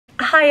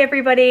Hi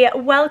everybody,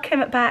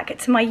 welcome back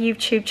to my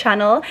YouTube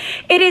channel.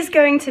 It is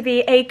going to be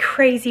a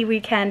crazy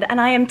weekend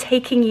and I am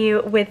taking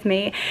you with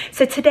me.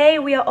 So today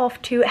we are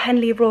off to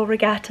Henley Royal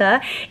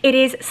Regatta. It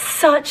is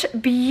such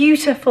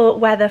beautiful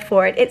weather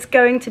for it. It's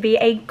going to be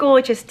a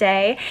gorgeous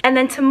day. And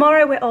then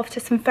tomorrow we're off to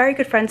some very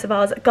good friends of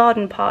ours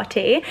garden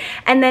party.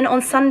 And then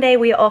on Sunday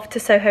we are off to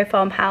Soho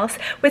Farmhouse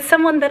with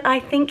someone that I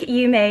think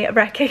you may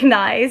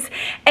recognize.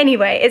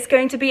 Anyway, it's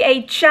going to be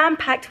a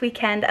jam-packed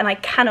weekend and I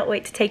cannot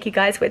wait to take you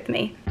guys with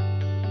me.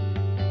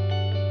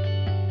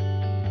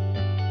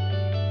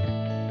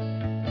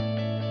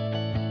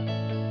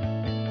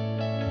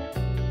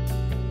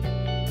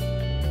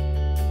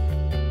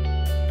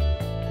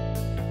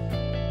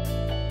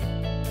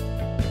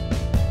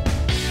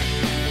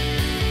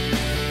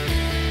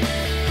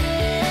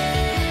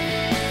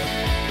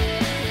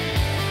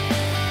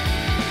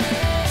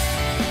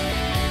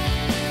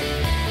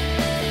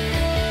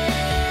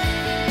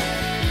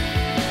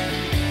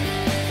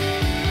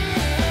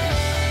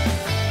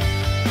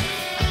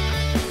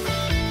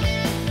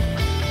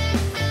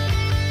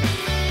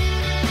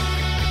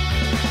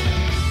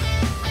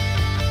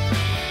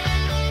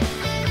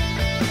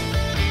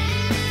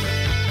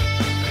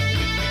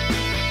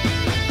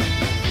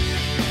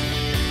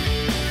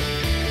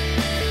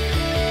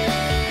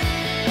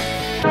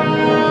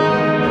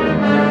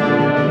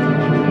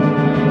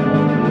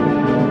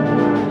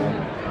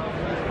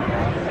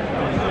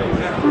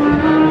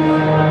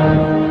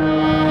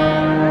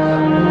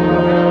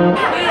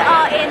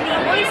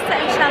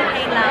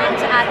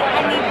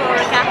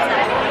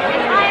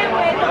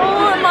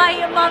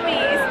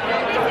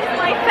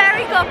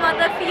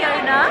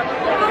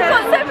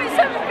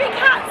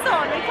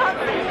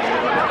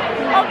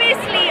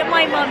 Obviously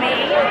my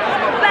mummy,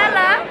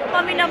 Bella,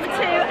 mummy number 2,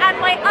 and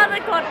my other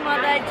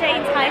godmother,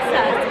 Jane's High.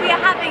 We are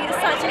having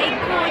such a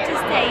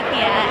gorgeous day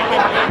here at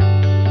Henley.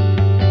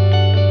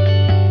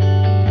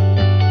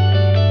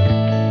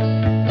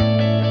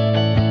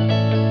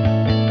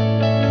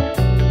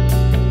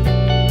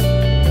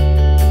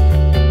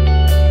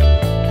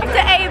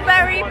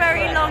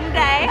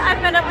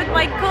 I've met up with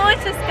my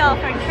gorgeous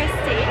girlfriend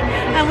Christy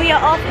and we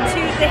are off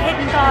to the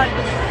Hidden Garden,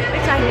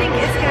 which I think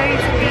is going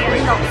to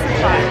be lots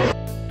of fun.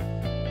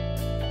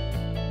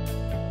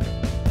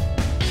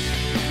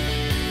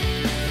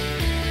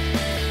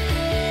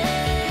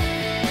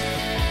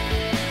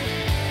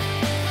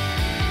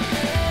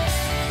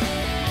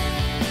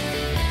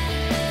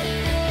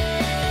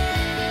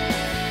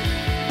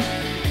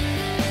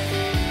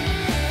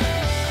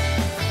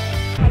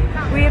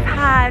 We have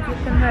had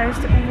the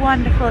most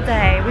wonderful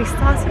day. We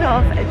started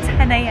off at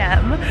 10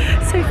 AM,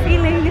 so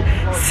feeling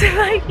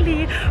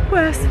slightly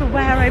worse for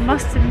wear, I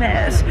must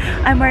admit.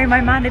 I'm wearing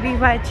my Manabe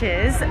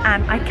wedges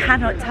and I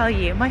cannot tell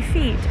you, my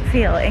feet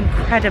feel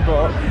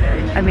incredible.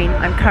 I mean,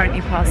 I'm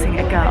currently passing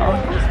a girl.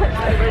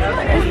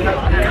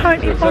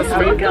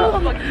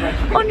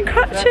 On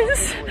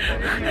crutches.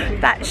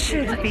 That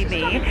should be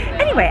me.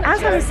 Anyway,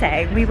 as I was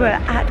saying, we were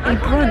at a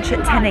brunch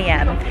at 10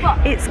 AM.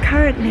 It's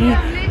currently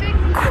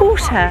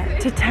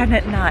 9:45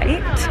 at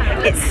night.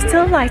 It's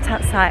still light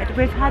outside.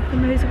 We've had the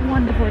most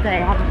wonderful day,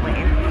 haven't we?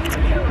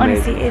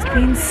 Honestly, it's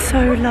been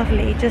so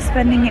lovely just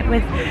spending it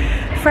with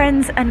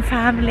friends and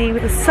family.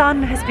 The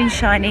sun has been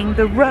shining,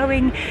 the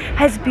rowing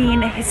has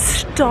been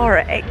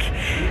historic,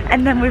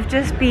 and then we've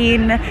just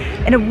been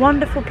in a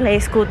wonderful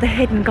place called the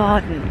Hidden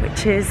Garden,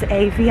 which is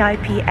a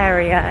VIP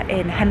area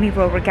in Henley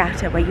Royal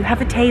Regatta where you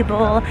have a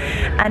table,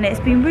 and it's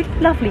been really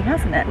lovely,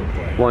 hasn't it?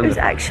 Wonderful. It was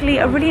actually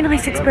a really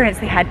nice experience.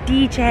 They had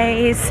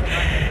DJs,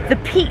 the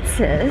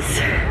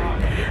pizzas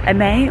I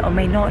may or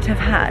may not have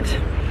had.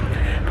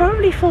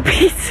 Probably 4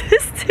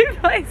 pizzas to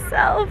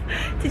myself.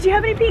 Did you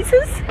have any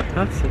pizzas?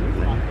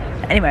 Absolutely.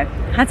 Anyway,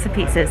 had some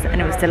pizzas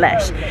and it was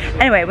delish.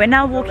 Anyway, we're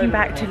now walking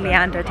back to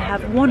Leander to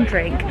have one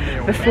drink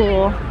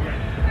before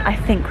I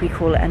think we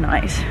call it a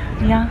night.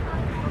 Yeah?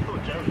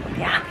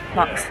 Yeah,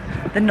 marks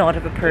the nod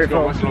of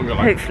approval.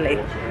 Hopefully.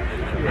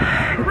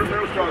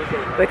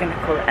 We're gonna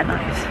call it a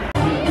night.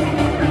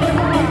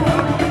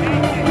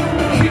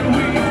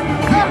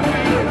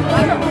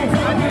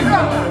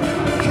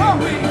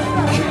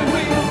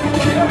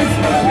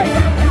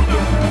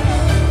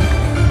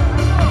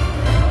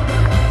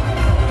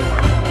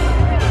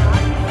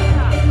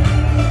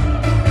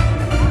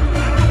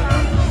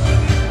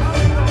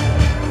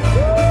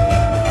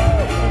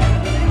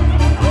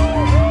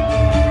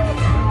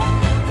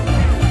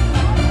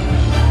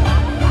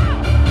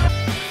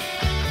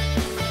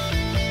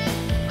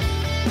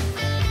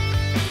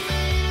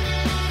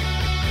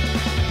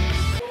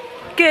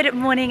 Good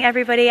morning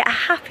everybody, a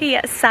happy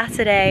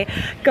Saturday.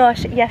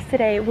 Gosh,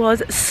 yesterday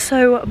was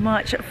so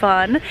much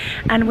fun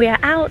and we are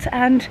out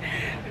and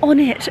on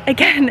it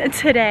again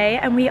today,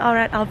 and we are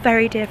at our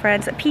very dear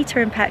friends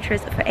Peter and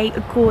Petra's for a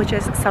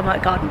gorgeous summer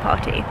garden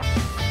party.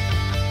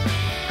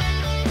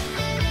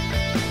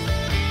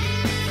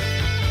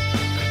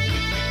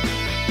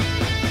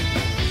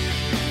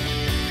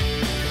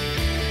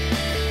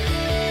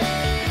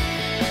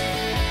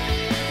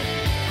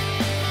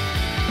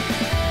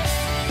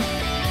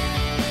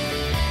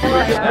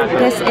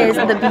 This is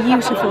the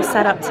beautiful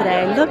setup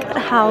today. Look at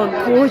how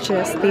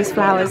gorgeous these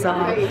flowers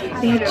are.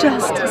 They are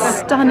just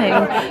stunning.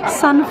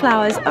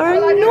 Sunflowers are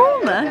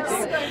enormous.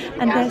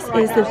 And this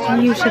is the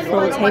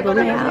beautiful table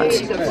layout.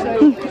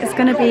 It's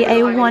going to be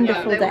a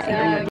wonderful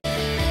day.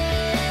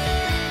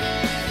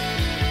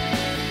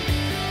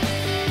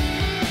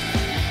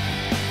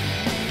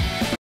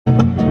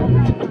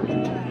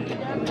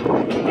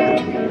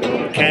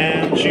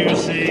 Can't you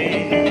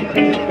see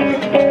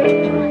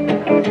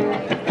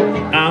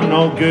I'm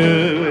no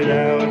good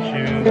without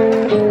you?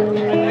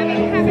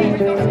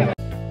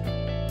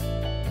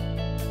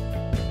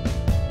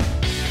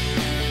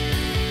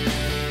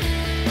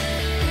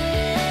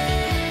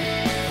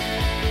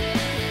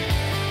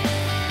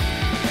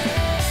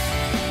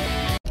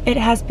 It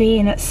has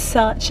been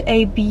such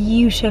a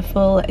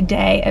beautiful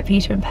day at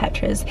Peter and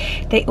Petra's.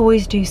 They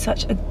always do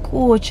such a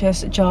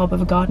gorgeous job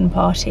of a garden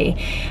party.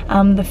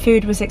 The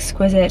food was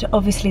exquisite.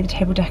 Obviously the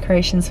table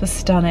decorations were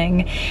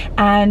stunning.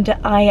 And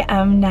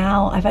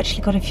I've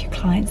actually got a few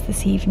clients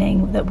this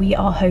evening that we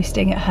are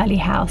hosting at Henley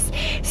House.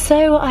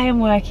 So I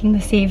am working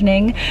this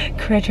evening,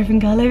 career-driven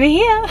girl over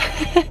here.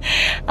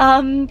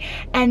 And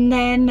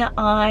then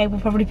I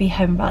will probably be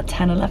home about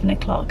 10, 11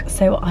 o'clock.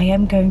 So I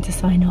am going to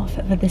sign off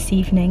for this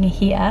evening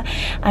here.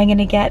 I'm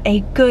gonna get a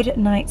good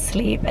night's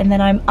sleep and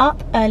then I'm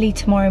up early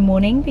tomorrow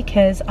morning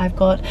because I've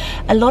got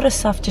a lot of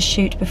stuff to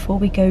shoot before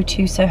we go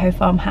to Soho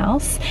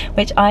Farmhouse,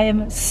 which I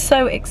am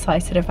so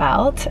excited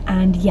about.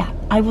 And yeah,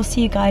 I will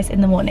see you guys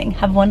in the morning.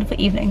 Have a wonderful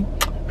evening.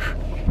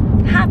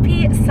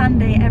 Happy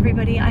Sunday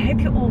everybody. I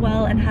hope you're all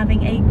well and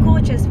having a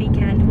gorgeous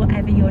weekend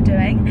whatever you're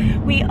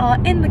doing. We are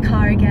in the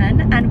car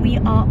again and we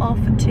are off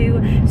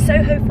to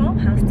Soho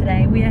Farmhouse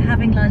today. We are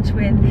having lunch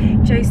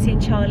with Josie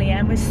and Charlie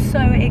and we're so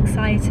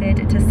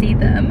excited to see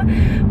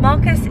them.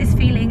 Marcus is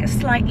feeling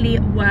slightly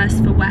worse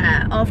for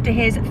wear after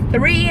his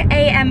 3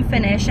 AM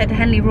finish at the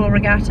Henley Royal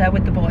Regatta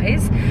with the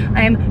boys.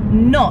 I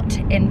am not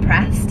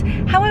impressed,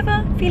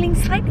 however feeling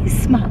slightly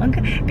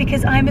smug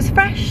because I'm as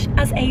fresh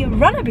as a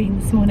runner bean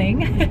this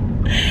morning.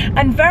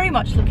 And very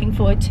much looking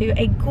forward to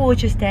a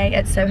gorgeous day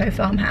at Soho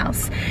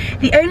Farmhouse.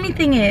 The only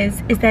thing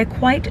is they're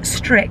quite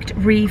strict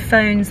re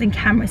phones and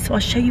cameras, so I'll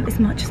show you as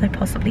much as I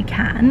possibly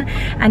can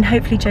and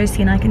hopefully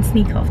Josie and I can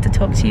sneak off to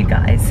talk to you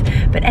guys.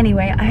 But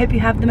anyway, I hope you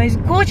have the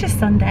most gorgeous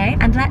Sunday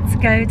and let's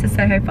go to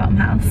Soho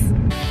Farmhouse.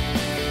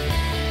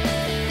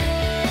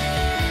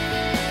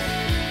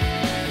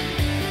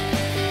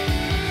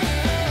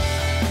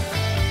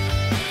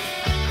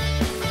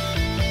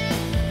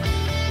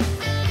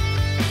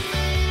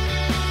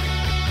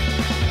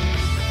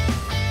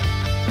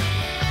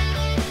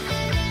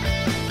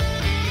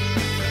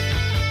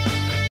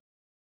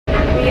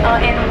 We are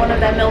in one of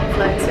their milk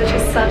floats, which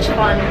is such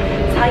fun.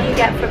 It's how you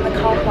get from the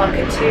car park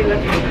to the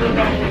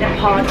main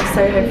part of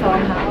Soho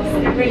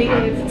Farmhouse. It really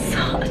is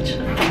such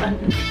fun.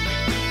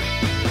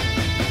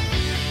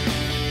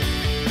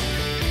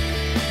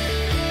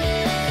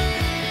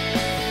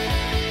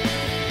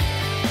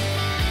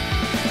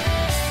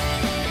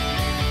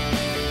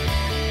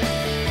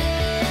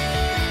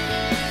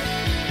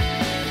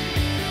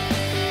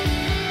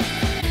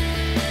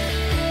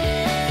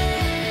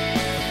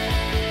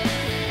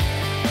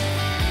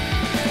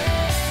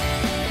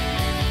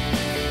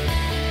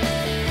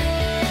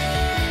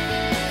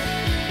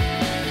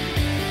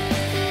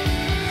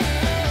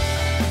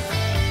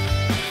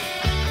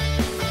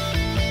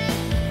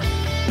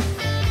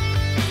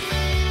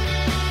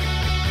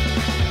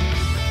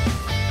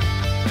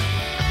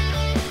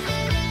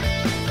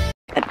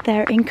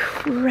 Their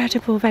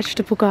incredible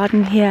vegetable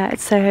garden here at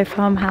Soho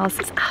Farmhouse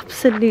is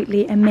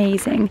absolutely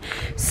amazing.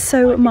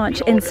 So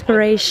much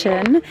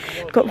inspiration.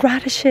 We've got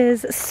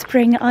radishes,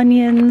 spring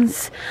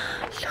onions.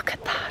 Look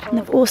at that. And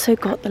they've also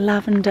got the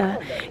lavender.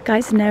 You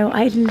guys know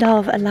I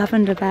love a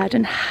lavender bed,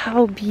 and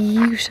how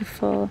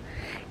beautiful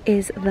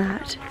is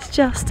that? It's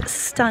just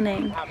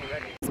stunning.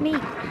 It's me.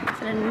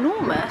 It's an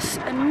enormous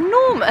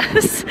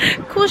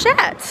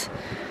courgette.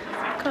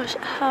 Gosh,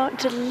 how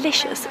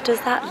delicious does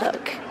that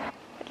look?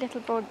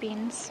 Little broad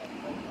beans.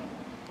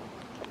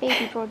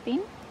 Baby broad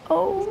bean.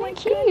 Oh my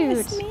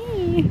goodness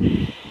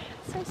me.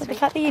 So the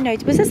fact that you know,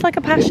 was this like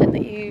a passion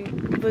that you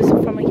was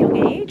from a young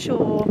age,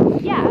 or?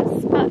 Yes,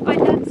 but I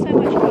learned so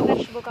much about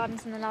vegetable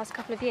gardens in the last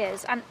couple of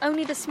years, and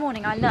only this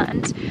morning I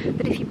learned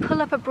that if you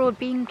pull up a broad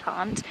bean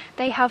plant,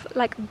 they have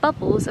like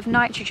bubbles of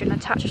nitrogen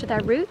attached to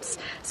their roots.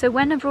 So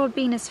when a broad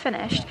bean is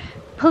finished,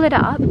 pull it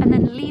up and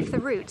then leave the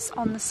roots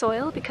on the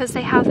soil, because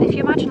they have, if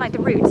you imagine like the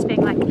roots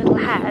being like little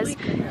hairs,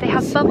 they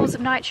have bubbles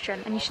of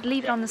nitrogen, and you should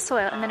leave it on the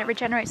soil and then it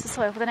regenerates the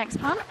soil for the next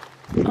plant.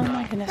 Oh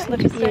my goodness,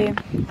 look at you.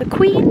 The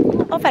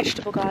queen of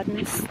vegetable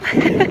gardens.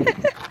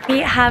 We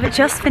have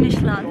just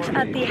finished lunch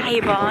at the Hay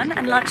Barn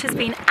and lunch has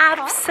been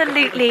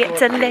absolutely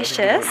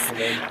delicious.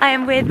 I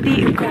am with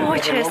the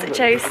gorgeous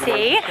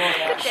Josie.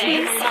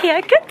 She's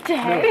here. Good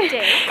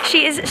day.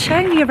 She is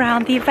showing me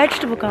around the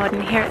vegetable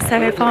garden here at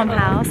Soho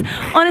Farmhouse.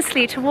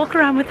 Honestly, to walk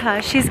around with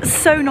her, she's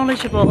so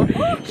knowledgeable.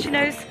 She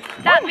knows.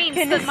 That means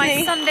that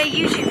my Sunday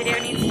YouTube video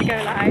needs to go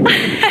live.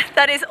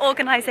 That is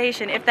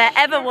organisation, if there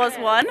ever was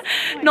one.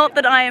 Not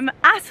that I am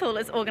at all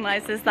as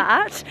organised as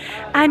that.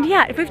 And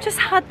yeah, we've just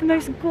had the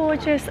most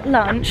gorgeous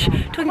lunch.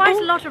 Quite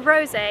a lot of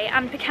rosé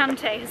and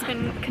picante has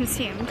been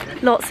consumed.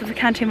 Lots of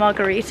picante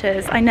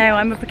margaritas. I know,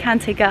 I'm a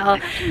picante girl.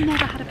 I've actually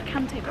never had a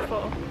picante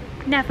before.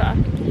 Never.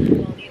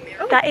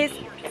 That is...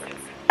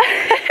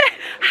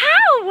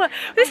 How?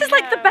 This is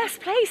like the best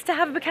place to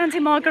have a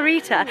picante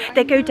margarita.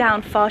 They go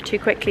down far too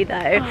quickly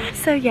though.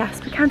 So yes,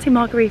 picante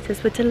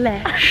margaritas were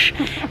delish.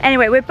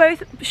 Anyway, we're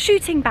both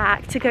shooting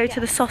back to go to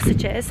the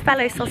sausages.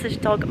 Fellow sausage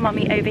dog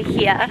mummy over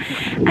here.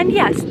 And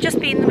yes, just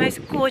been the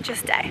most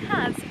gorgeous day. It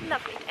has.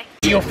 Lovely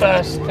day. Your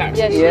first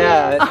taxi?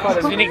 Yeah, it's quite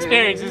It's an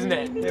experience, isn't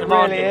it? It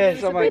really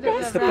is. Oh my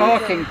god, it's the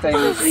barking thing.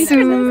 Is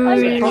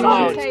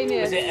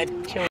it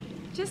a chill?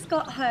 Just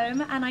got home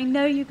and I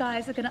know you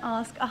guys are going to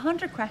ask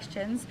 100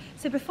 questions.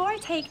 So before I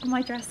take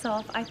my dress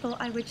off, I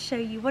thought I would show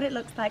you what it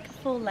looks like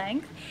full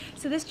length.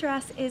 So this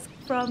dress is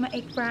from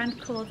a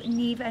brand called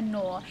Neve &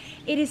 Noor.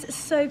 It is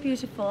so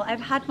beautiful.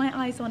 I've had my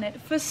eyes on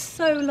it for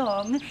so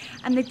long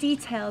and the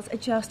details are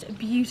just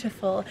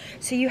beautiful.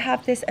 So you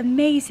have this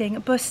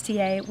amazing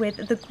bustier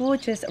with the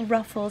gorgeous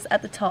ruffles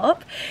at the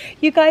top.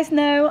 You guys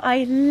know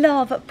I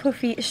love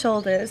puffy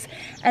shoulders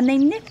and they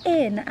nip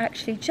in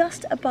actually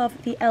just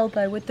above the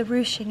elbow with the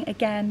ruching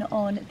again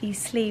on the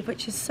sleeve,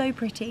 which is so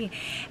pretty.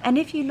 And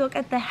if you look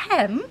at the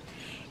hem,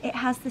 it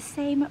has the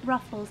same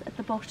ruffles at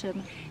the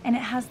bottom and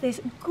it has this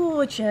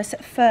gorgeous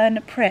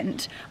fern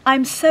print.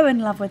 I'm so in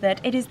love with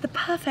it. It is the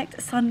perfect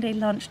Sunday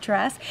lunch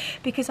dress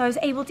because I was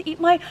able to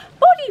eat my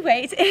body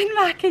weight in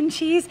mac and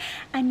cheese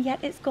and yet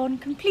it's gone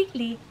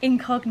completely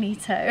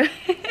incognito.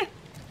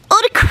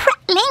 All the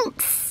crap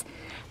links!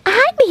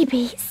 Hi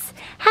babies!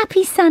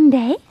 Happy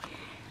Sunday!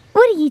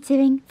 What are you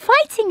doing?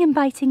 Fighting and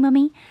biting,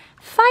 mummy.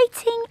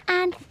 Fighting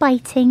and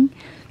biting.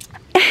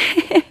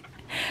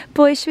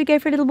 Boys, should we go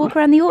for a little walk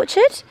around the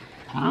orchard?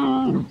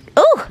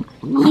 Oh,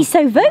 he's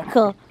so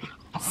vocal.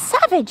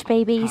 Savage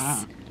babies.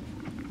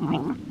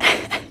 Come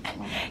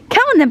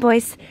on then,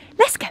 boys.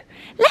 Let's go.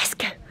 Let's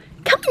go.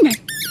 Come on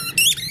then.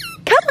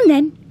 Come on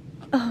then.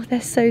 Oh, they're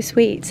so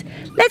sweet.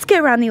 Let's go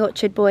around the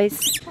orchard, boys.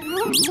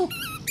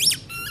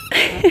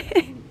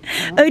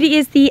 Odie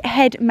is the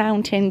head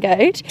mountain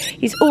goat.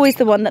 He's always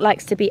the one that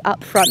likes to be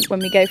up front when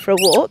we go for a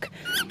walk.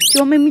 Do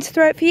you want me to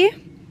throw it for you?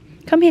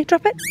 Come here,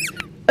 drop it.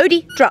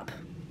 Odie, drop.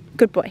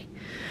 Good boy.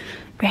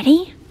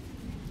 Ready?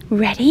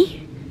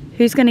 Ready?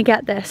 Who's going to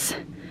get this?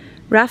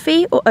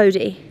 Rafi or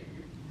Odie?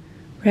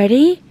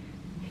 Ready?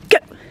 Go!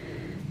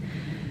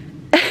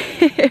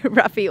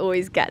 Rafi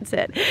always gets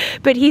it.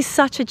 But he's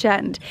such a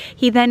gent.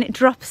 He then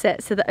drops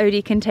it so that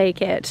Odie can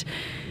take it.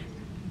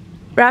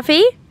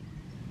 Rafi?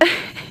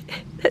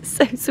 That's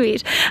so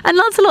sweet. And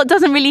Lancelot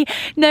doesn't really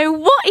know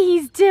what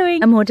he's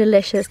doing. A more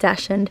delicious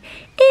dachshund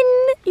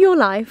in your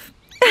life.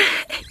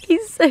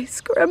 He's so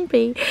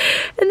scrumpy.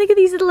 And look at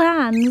these little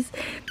hands.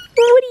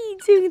 What are you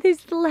doing with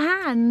those little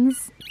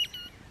hands?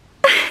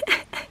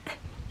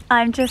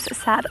 I'm just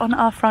sat on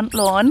our front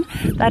lawn.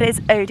 That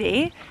is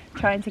Odie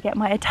trying to get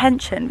my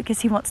attention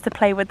because he wants to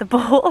play with the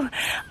ball.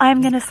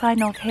 I'm gonna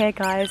sign off here,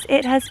 guys.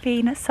 It has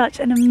been such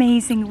an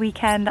amazing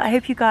weekend. I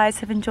hope you guys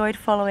have enjoyed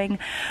following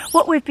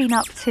what we've been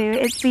up to.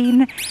 It's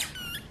been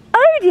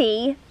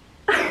Odie!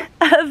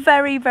 A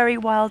very, very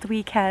wild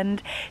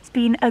weekend. It's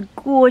been a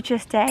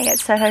gorgeous day at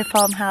Soho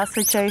Farmhouse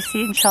with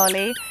Josie and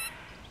Charlie.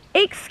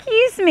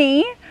 Excuse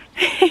me.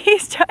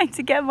 He's trying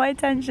to get my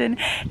attention.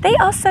 They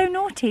are so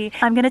naughty.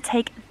 I'm going to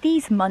take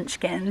these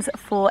munchkins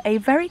for a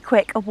very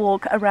quick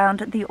walk around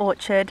the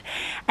orchard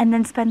and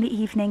then spend the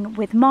evening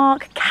with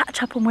Mark,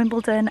 catch up on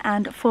Wimbledon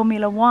and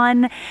Formula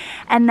 1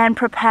 and then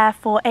prepare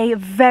for a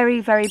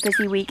very, very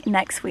busy week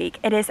next week.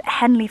 It is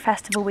Henley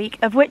Festival week,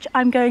 of which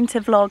I'm going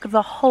to vlog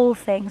the whole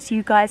thing so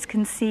you guys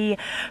can see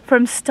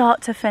from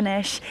start to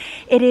finish.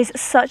 It is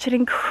such an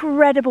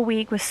incredible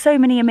week with so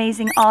many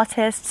amazing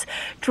artists,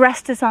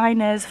 dress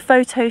designers,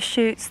 photo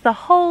shoots, the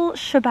whole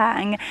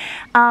shebang.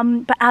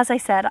 But as I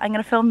said, I'm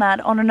going to film that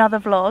on another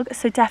vlog,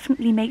 so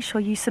definitely make sure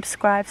you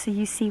subscribe so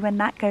you see when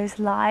that goes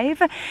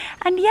live.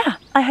 And yeah,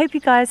 I hope you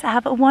guys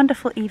have a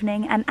wonderful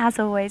evening, and as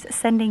always,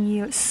 sending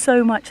you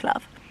so much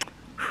love.